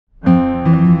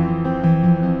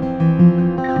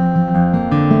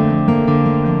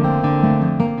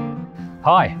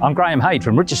Hi, I'm Graham Haid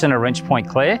from Richardson and Wrench Point,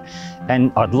 Clare,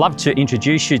 and I'd love to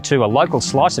introduce you to a local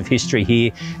slice of history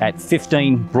here at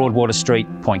 15 Broadwater Street,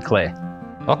 Point Clare.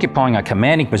 Occupying a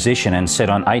commanding position and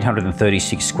set on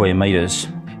 836 square metres,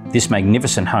 this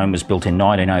magnificent home was built in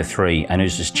 1903 and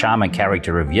oozes charm and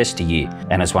character of yesteryear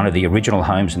and is one of the original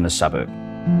homes in the suburb.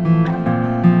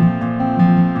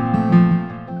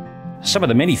 Some of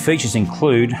the many features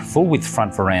include full-width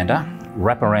front veranda,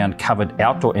 wraparound covered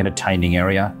outdoor entertaining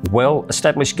area,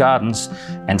 well-established gardens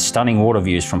and stunning water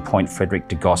views from Point Frederick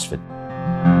to Gosford.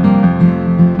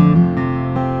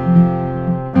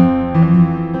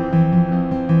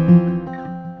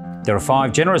 There are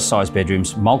 5 generous-sized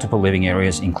bedrooms, multiple living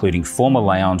areas including formal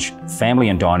lounge, family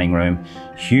and dining room,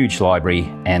 huge library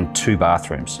and 2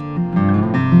 bathrooms.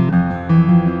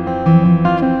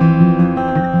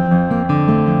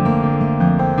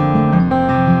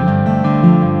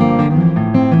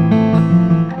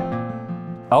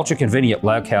 Ultra convenient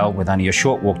locale with only a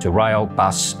short walk to rail,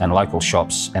 bus and local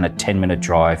shops and a 10-minute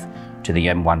drive to the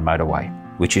M1 motorway,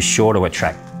 which is sure to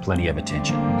attract plenty of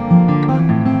attention.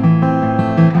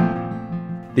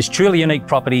 This truly unique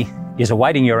property is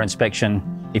awaiting your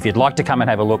inspection. If you'd like to come and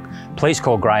have a look, please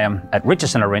call Graham at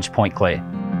Richardson and Wrench Point, Clare.